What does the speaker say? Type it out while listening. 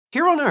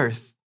Here on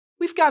Earth,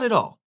 we've got it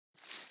all.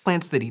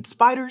 Plants that eat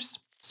spiders,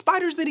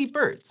 spiders that eat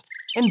birds,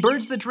 and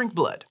birds that drink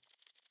blood.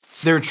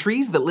 There are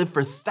trees that live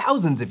for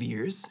thousands of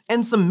years,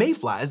 and some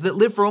mayflies that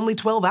live for only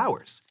 12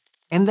 hours.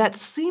 And that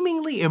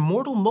seemingly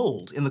immortal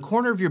mold in the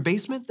corner of your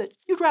basement that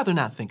you'd rather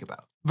not think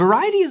about.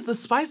 Variety is the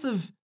spice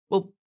of,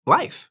 well,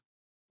 life.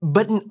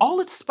 But in all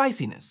its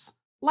spiciness,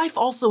 life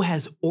also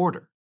has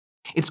order.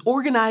 It's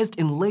organized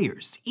in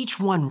layers, each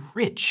one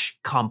rich,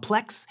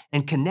 complex,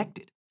 and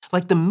connected,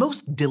 like the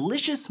most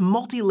delicious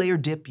multi-layer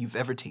dip you've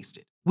ever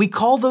tasted. We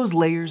call those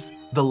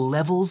layers the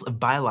levels of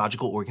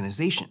biological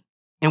organization,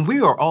 and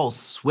we are all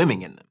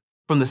swimming in them,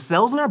 from the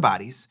cells in our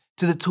bodies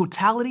to the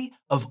totality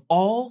of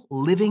all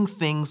living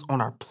things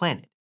on our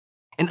planet.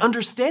 And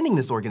understanding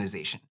this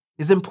organization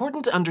is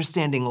important to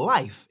understanding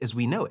life as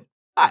we know it.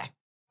 Hi,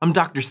 I'm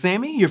Dr.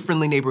 Sammy, your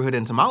friendly neighborhood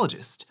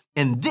entomologist,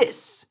 and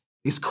this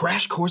is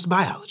Crash Course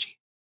Biology.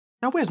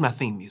 Now where's my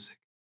theme music?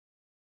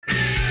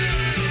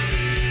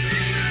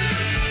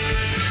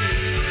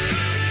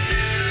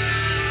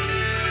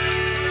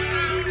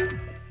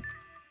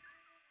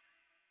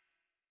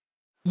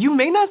 You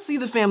may not see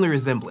the family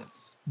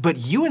resemblance, but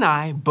you and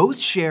I both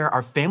share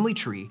our family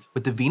tree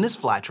with the Venus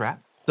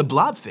flytrap, the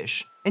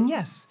blobfish, and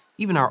yes,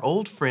 even our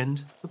old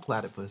friend, the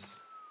platypus.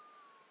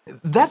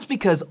 That's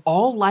because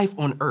all life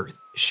on Earth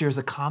shares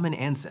a common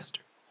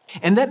ancestor.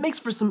 And that makes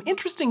for some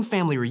interesting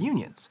family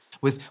reunions,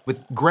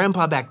 with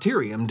Grandpa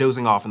Bacterium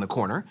dozing off in the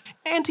corner,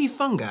 Auntie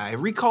Fungi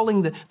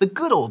recalling the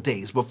good old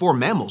days before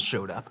mammals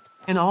showed up,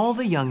 and all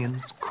the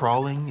youngins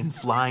crawling and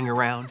flying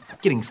around,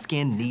 getting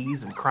skinned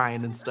knees and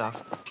crying and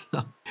stuff.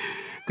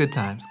 Good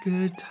times,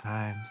 good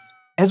times.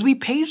 As we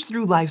page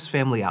through life's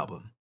family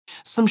album,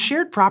 some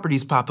shared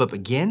properties pop up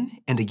again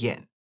and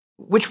again,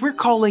 which we're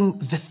calling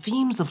the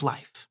themes of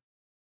life.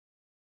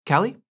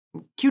 Callie,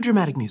 cue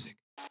dramatic music.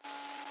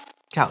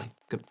 Callie,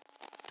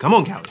 come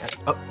on, Callie.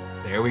 Oh,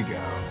 there we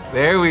go,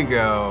 there we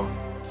go.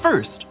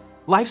 First,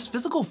 life's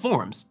physical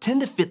forms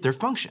tend to fit their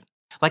function,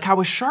 like how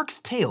a shark's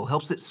tail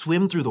helps it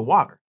swim through the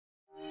water.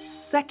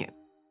 Second,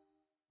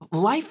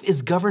 life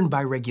is governed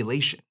by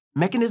regulation,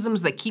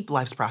 mechanisms that keep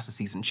life's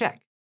processes in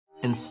check.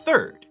 And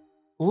third,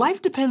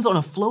 life depends on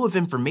a flow of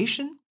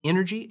information,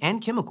 energy, and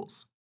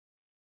chemicals.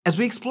 As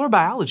we explore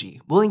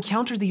biology, we'll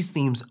encounter these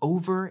themes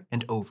over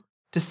and over.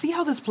 To see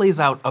how this plays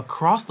out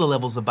across the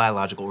levels of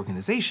biological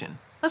organization,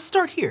 let's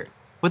start here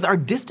with our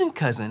distant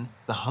cousin,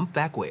 the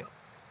humpback whale.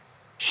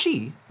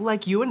 She,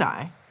 like you and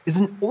I, is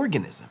an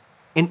organism,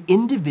 an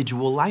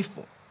individual life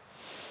form.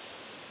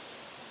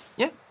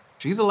 Yeah,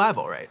 she's alive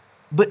all right.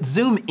 But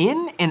zoom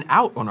in and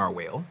out on our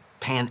whale,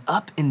 pan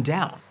up and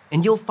down,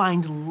 and you'll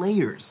find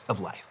layers of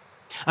life.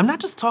 I'm not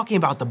just talking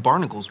about the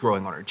barnacles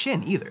growing on her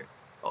chin either.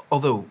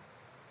 Although,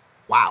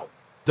 wow,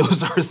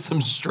 those are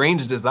some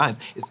strange designs.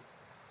 Is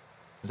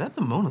that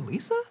the Mona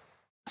Lisa?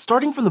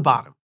 Starting from the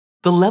bottom,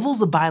 the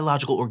levels of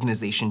biological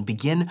organization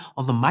begin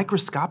on the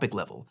microscopic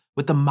level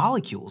with the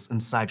molecules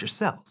inside your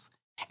cells,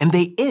 and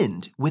they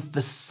end with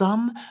the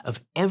sum of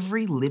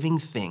every living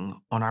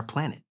thing on our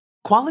planet.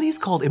 Qualities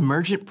called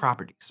emergent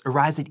properties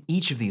arise at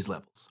each of these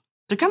levels.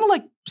 They're kind of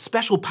like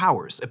special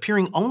powers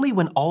appearing only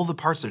when all the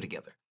parts are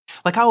together,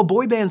 like how a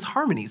boy band's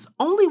harmonies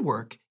only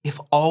work if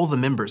all the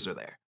members are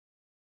there.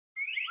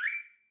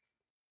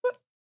 What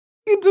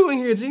you doing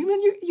here,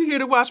 G-Man? You here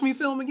to watch me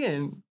film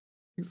again?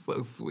 You're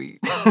so sweet.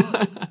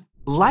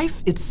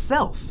 Life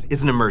itself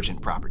is an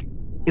emergent property.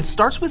 It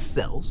starts with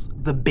cells,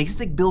 the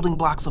basic building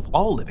blocks of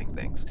all living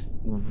things,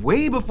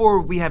 way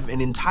before we have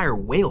an entire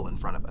whale in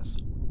front of us.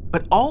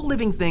 But all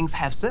living things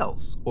have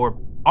cells, or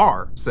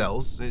are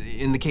cells,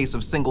 in the case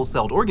of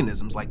single-celled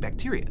organisms like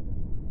bacteria.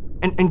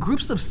 And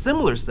groups of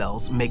similar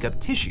cells make up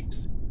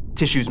tissues.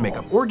 Tissues make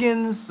up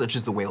organs, such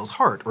as the whale's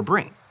heart or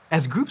brain.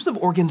 As groups of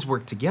organs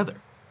work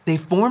together, they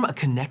form a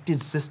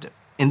connected system,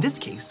 in this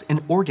case,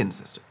 an organ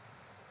system.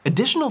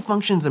 Additional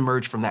functions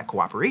emerge from that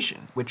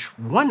cooperation, which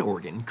one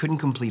organ couldn't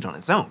complete on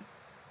its own.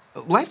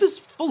 Life is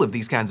full of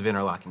these kinds of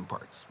interlocking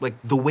parts,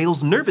 like the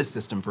whale's nervous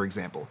system, for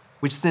example,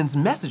 which sends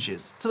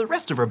messages to the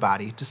rest of her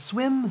body to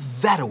swim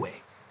that away,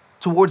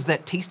 towards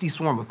that tasty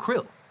swarm of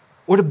krill,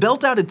 or to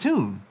belt out a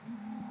tune.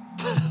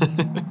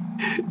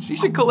 She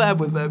should collab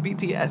with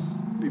BTS.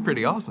 It'd be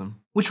pretty awesome.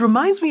 Which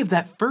reminds me of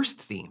that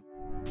first theme,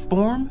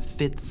 form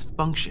fits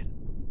function.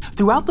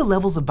 Throughout the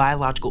levels of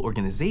biological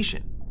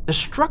organization, the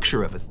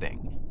structure of a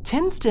thing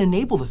tends to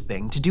enable the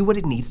thing to do what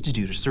it needs to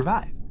do to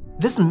survive.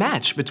 This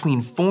match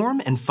between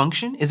form and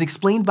function is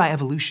explained by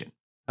evolution,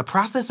 a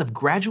process of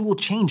gradual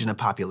change in a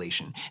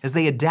population as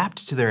they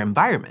adapt to their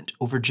environment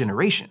over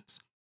generations.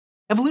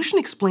 Evolution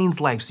explains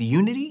life's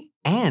unity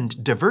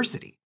and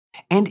diversity,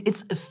 and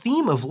it's a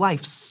theme of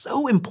life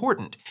so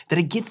important that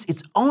it gets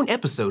its own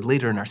episode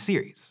later in our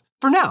series.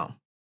 For now,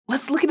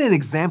 let's look at an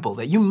example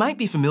that you might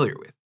be familiar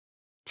with: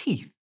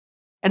 teeth,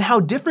 and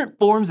how different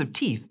forms of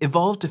teeth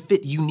evolve to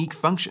fit unique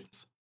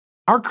functions.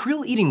 Our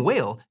krill-eating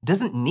whale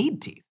doesn't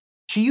need teeth.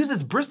 She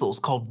uses bristles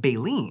called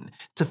baleen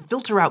to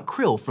filter out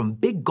krill from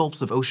big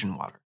gulps of ocean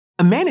water.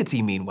 A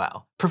manatee,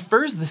 meanwhile,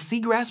 prefers the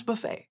seagrass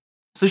buffet,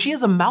 so she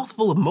has a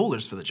mouthful of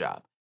molars for the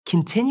job,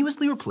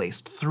 continuously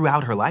replaced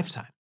throughout her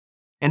lifetime.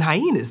 And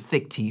hyenas'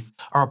 thick teeth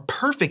are a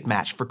perfect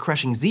match for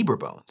crushing zebra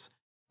bones.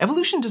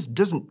 Evolution just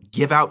doesn't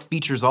give out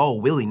features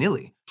all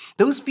willy-nilly.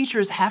 Those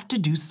features have to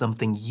do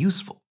something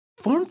useful.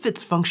 Form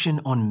fits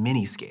function on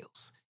many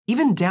scales,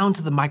 even down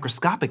to the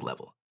microscopic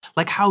level,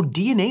 like how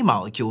DNA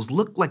molecules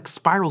look like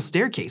spiral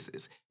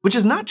staircases, which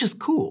is not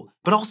just cool,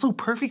 but also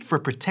perfect for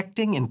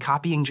protecting and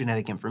copying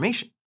genetic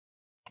information.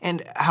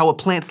 And how a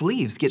plant's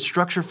leaves get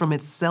structure from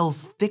its cell's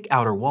thick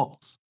outer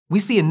walls. We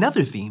see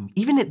another theme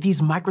even at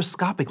these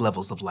microscopic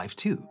levels of life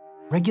too: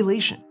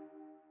 regulation.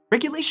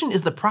 Regulation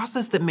is the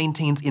process that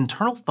maintains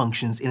internal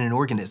functions in an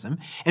organism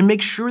and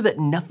makes sure that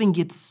nothing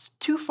gets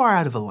too far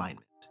out of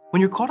alignment. When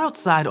you're caught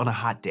outside on a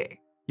hot day,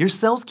 your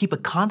cells keep a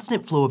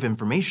constant flow of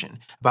information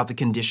about the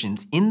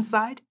conditions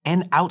inside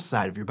and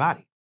outside of your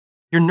body.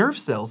 Your nerve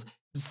cells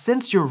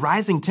sense your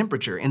rising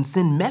temperature and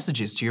send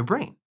messages to your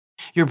brain.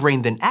 Your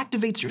brain then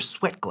activates your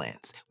sweat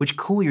glands, which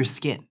cool your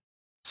skin.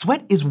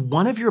 Sweat is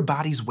one of your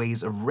body's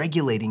ways of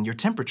regulating your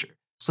temperature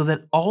so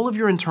that all of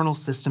your internal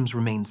systems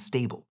remain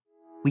stable.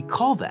 We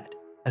call that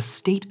a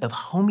state of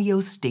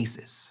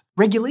homeostasis.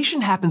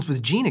 Regulation happens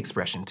with gene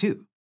expression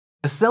too.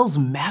 A cell's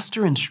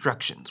master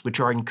instructions, which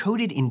are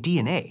encoded in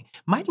DNA,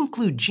 might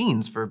include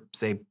genes for,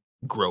 say,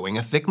 growing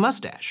a thick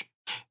mustache.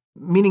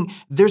 Meaning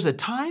there's a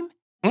time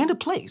and a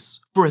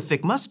place for a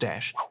thick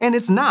mustache, and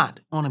it's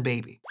not on a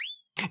baby.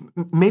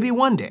 Maybe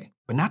one day,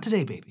 but not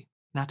today, baby,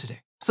 not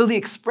today. So the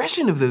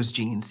expression of those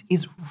genes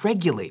is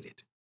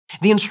regulated.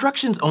 The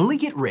instructions only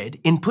get read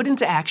and put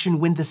into action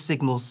when the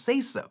signals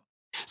say so.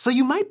 So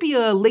you might be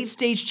a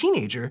late-stage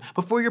teenager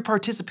before your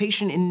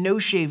participation in No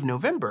Shave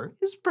November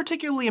is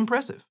particularly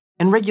impressive.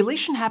 And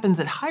regulation happens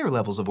at higher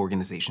levels of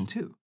organization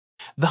too.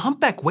 The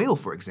humpback whale,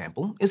 for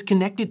example, is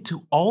connected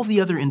to all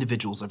the other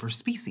individuals of her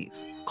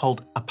species,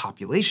 called a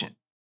population.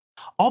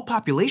 All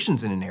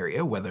populations in an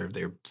area, whether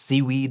they're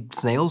seaweed,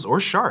 snails, or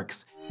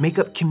sharks, make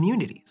up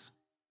communities.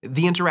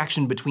 The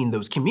interaction between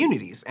those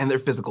communities and their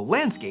physical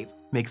landscape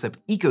makes up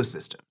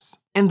ecosystems.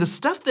 And the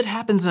stuff that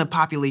happens in a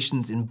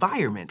population's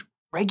environment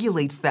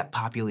regulates that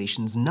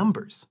population's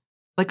numbers.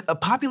 Like a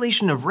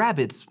population of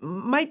rabbits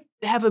might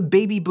have a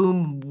baby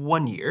boom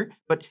one year,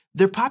 but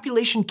their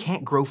population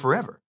can't grow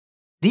forever.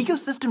 The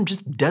ecosystem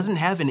just doesn't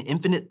have an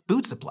infinite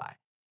food supply,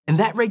 and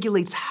that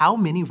regulates how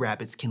many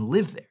rabbits can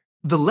live there.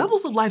 The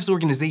levels of life's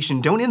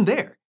organization don't end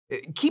there.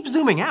 Keep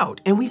zooming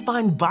out, and we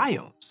find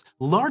biomes,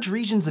 large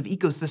regions of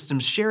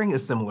ecosystems sharing a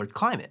similar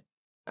climate.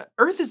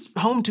 Earth is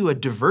home to a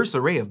diverse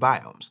array of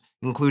biomes,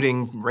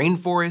 including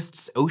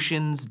rainforests,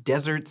 oceans,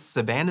 deserts,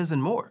 savannas,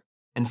 and more.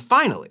 And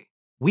finally,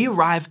 we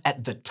arrive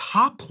at the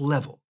top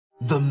level,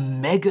 the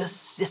mega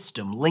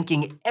system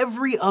linking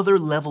every other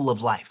level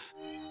of life,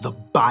 the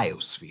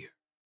biosphere.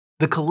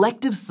 The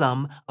collective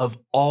sum of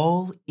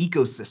all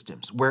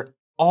ecosystems where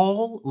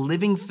all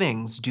living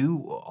things do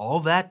all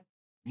that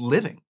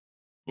living.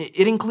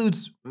 It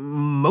includes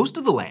most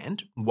of the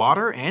land,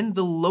 water, and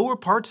the lower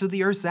parts of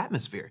the Earth's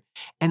atmosphere,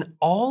 and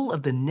all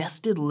of the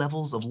nested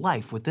levels of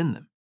life within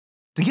them.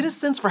 To get a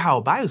sense for how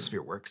a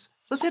biosphere works,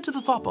 let's head to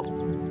the thought bubble.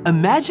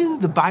 Imagine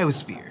the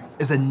biosphere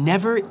as a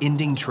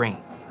never-ending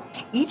train.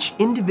 Each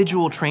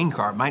individual train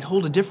car might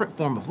hold a different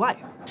form of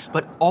life,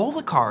 but all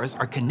the cars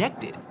are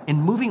connected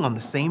and moving on the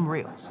same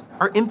rails.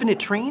 Our infinite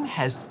train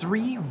has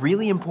 3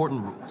 really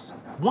important rules.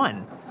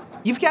 1,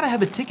 you've got to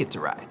have a ticket to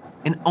ride,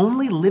 and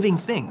only living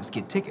things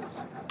get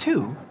tickets.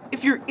 2,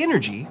 if you're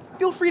energy,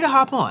 feel free to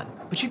hop on,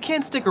 but you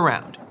can't stick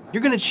around.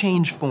 You're gonna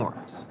change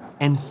forms.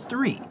 And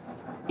 3,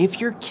 if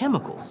you're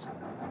chemicals,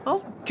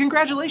 well,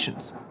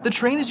 congratulations. The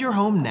train is your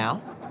home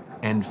now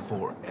and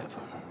forever.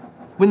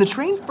 When the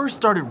train first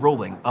started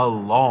rolling a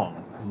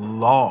long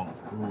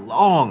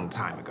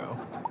time ago,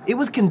 it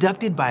was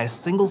conducted by a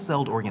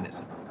single-celled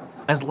organism.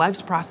 As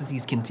life's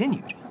processes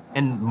continued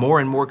and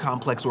more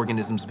complex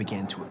organisms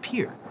began to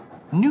appear,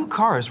 new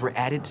cars were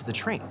added to the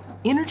train.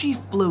 Energy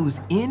flows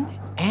in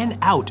and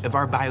out of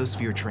our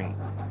biosphere train.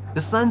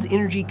 The sun's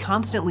energy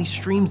constantly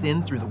streams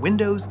in through the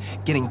windows,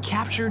 getting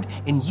captured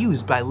and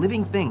used by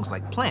living things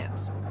like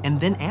plants, and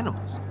then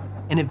animals,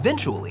 and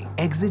eventually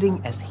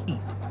exiting as heat.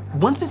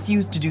 Once it's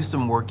used to do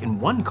some work in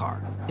one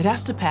car, it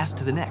has to pass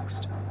to the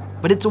next.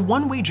 But it's a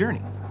one-way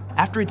journey.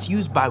 After it's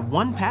used by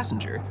one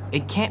passenger,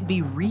 it can't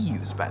be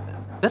reused by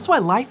them. That's why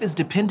life is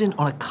dependent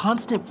on a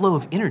constant flow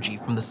of energy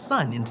from the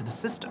sun into the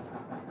system.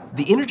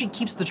 The energy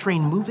keeps the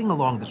train moving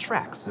along the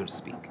tracks, so to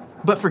speak.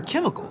 But for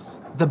chemicals,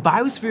 the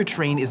biosphere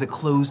train is a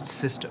closed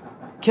system.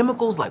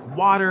 Chemicals like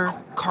water,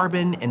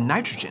 carbon, and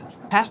nitrogen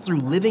pass through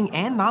living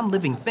and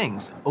non-living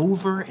things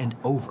over and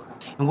over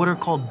in what are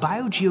called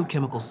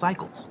biogeochemical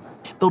cycles.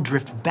 They'll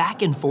drift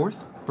back and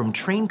forth from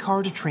train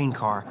car to train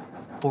car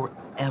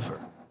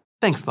forever.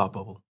 Thanks, Thought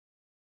Bubble.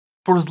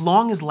 For as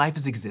long as life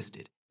has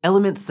existed,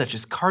 elements such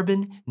as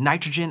carbon,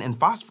 nitrogen, and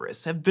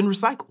phosphorus have been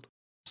recycled.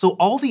 So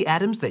all the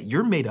atoms that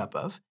you're made up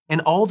of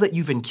and all that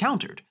you've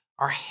encountered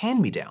are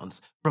hand-me-downs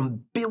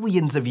from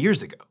billions of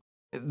years ago.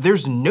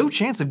 There's no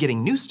chance of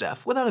getting new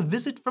stuff without a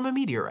visit from a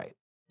meteorite.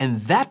 And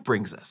that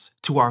brings us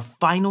to our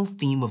final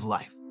theme of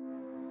life,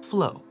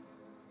 flow.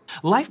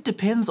 Life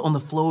depends on the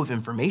flow of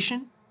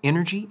information,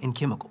 energy, and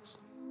chemicals.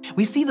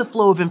 We see the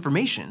flow of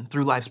information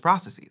through life's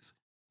processes.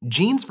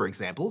 Genes, for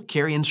example,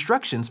 carry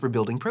instructions for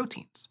building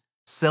proteins.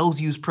 Cells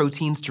use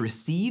proteins to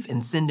receive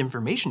and send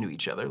information to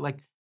each other, like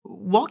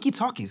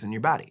walkie-talkies in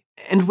your body.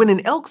 And when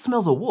an elk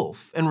smells a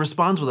wolf and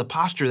responds with a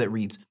posture that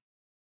reads,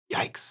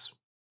 "Yikes,"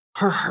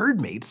 her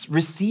herd mates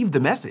receive the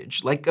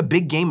message like a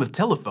big game of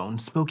telephone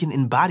spoken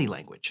in body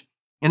language.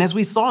 And as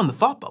we saw in the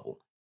thought bubble,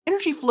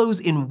 energy flows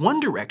in one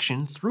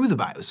direction through the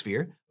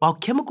biosphere while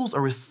chemicals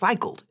are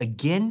recycled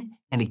again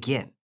and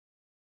again.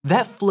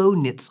 That flow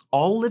knits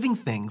all living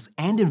things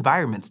and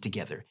environments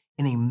together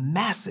in a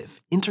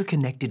massive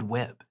interconnected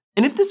web.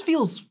 And if this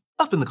feels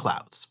up in the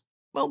clouds,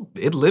 well,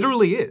 it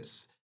literally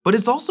is. But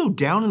it's also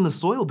down in the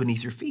soil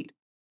beneath your feet.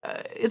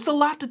 It's a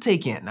lot to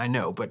take in, I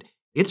know, but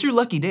it's your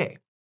lucky day.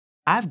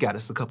 I've got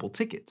us a couple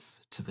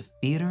tickets to the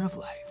theater of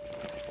life.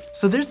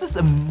 So there's this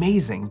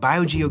amazing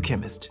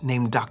biogeochemist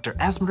named Dr.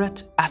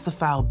 Asmeret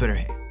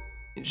Asafal-Berhe.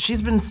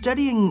 She's been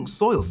studying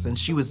soil since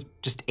she was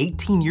just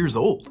 18 years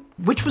old,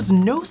 which was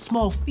no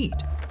small feat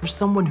for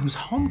someone whose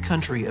home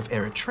country of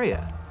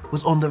Eritrea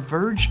was on the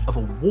verge of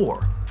a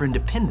war for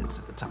independence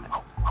at the time.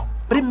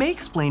 But it may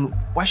explain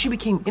why she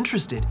became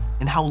interested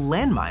in how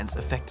landmines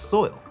affect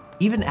soil,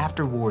 even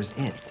after wars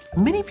end.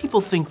 Many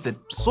people think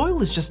that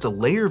soil is just a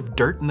layer of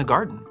dirt in the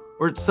garden,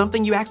 or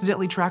something you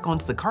accidentally track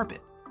onto the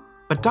carpet.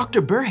 But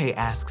Dr. Berhe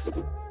asks,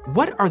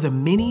 what are the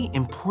many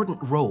important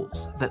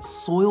roles that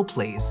soil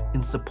plays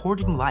in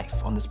supporting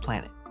life on this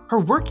planet? Her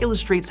work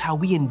illustrates how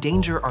we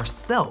endanger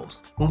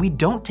ourselves when we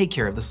don't take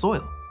care of the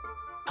soil.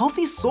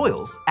 Healthy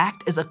soils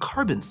act as a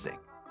carbon sink,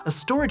 a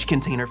storage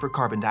container for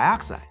carbon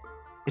dioxide.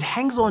 It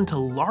hangs on to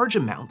large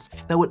amounts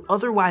that would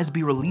otherwise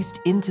be released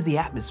into the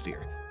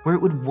atmosphere, where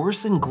it would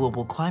worsen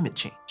global climate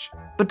change.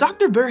 But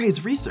Dr.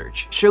 Berhe's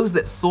research shows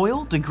that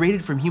soil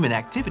degraded from human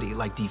activity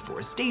like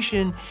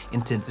deforestation,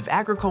 intensive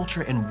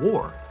agriculture, and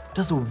war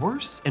does a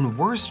worse and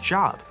worse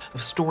job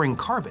of storing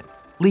carbon,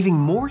 leaving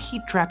more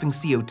heat-trapping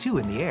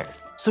CO2 in the air.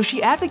 So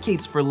she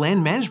advocates for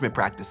land management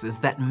practices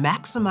that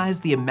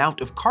maximize the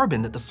amount of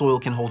carbon that the soil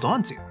can hold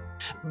on to.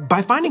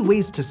 By finding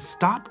ways to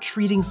stop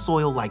treating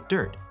soil like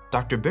dirt,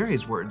 Dr.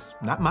 Berhe's words,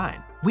 not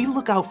mine, we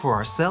look out for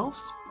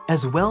ourselves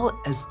as well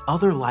as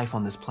other life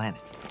on this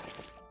planet.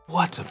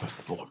 What a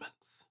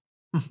performance.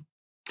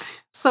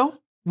 So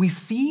we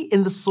see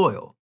in the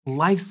soil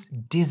life's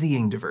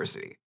dizzying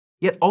diversity,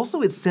 yet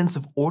also its sense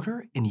of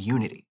order and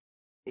unity.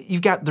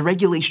 You've got the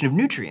regulation of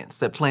nutrients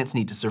that plants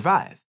need to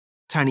survive,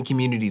 tiny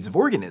communities of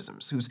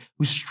organisms whose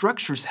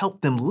structures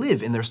help them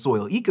live in their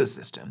soil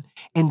ecosystem,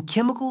 and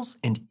chemicals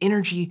and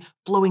energy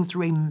flowing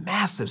through a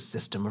massive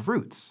system of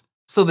roots.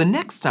 So the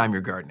next time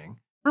you're gardening,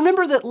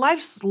 remember that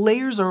life's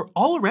layers are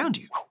all around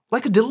you,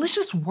 like a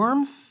delicious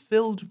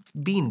worm-filled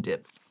bean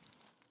dip.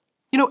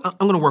 You know,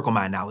 I'm gonna work on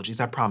my analogies.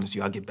 I promise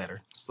you I'll get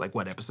better. It's like,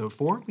 what, episode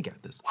 4? We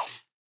got this.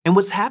 And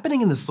what's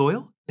happening in the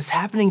soil is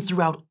happening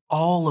throughout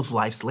all of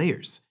life's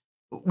layers.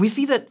 We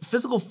see that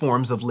physical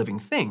forms of living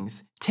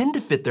things tend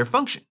to fit their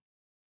function.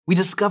 We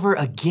discover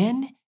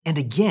again and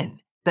again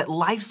that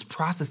life's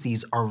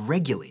processes are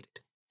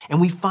regulated,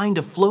 and we find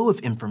a flow of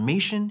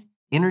information,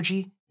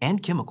 energy,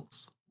 and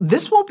chemicals.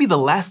 This won't be the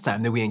last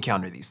time that we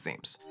encounter these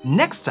themes.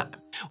 Next time,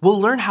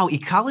 we'll learn how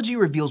ecology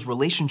reveals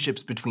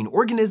relationships between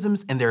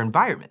organisms and their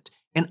environment,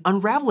 and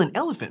unravel an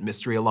elephant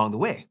mystery along the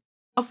way.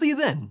 I'll see you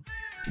then.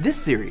 This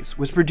series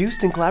was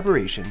produced in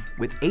collaboration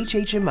with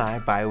HHMI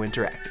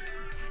Biointeractive.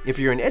 If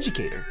you're an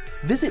educator,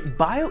 visit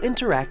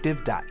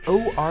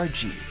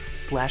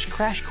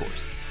biointeractive.org/crash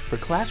course for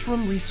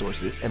classroom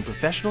resources and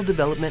professional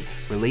development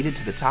related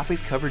to the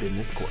topics covered in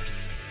this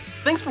course.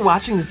 Thanks for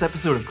watching this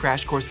episode of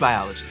Crash Course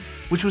Biology,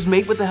 which was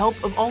made with the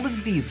help of all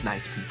of these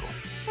nice people.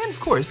 And of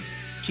course,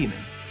 G-Men.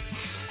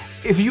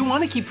 If you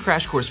want to keep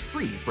Crash Course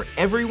free for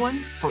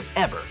everyone,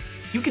 forever,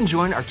 you can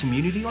join our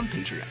community on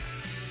Patreon.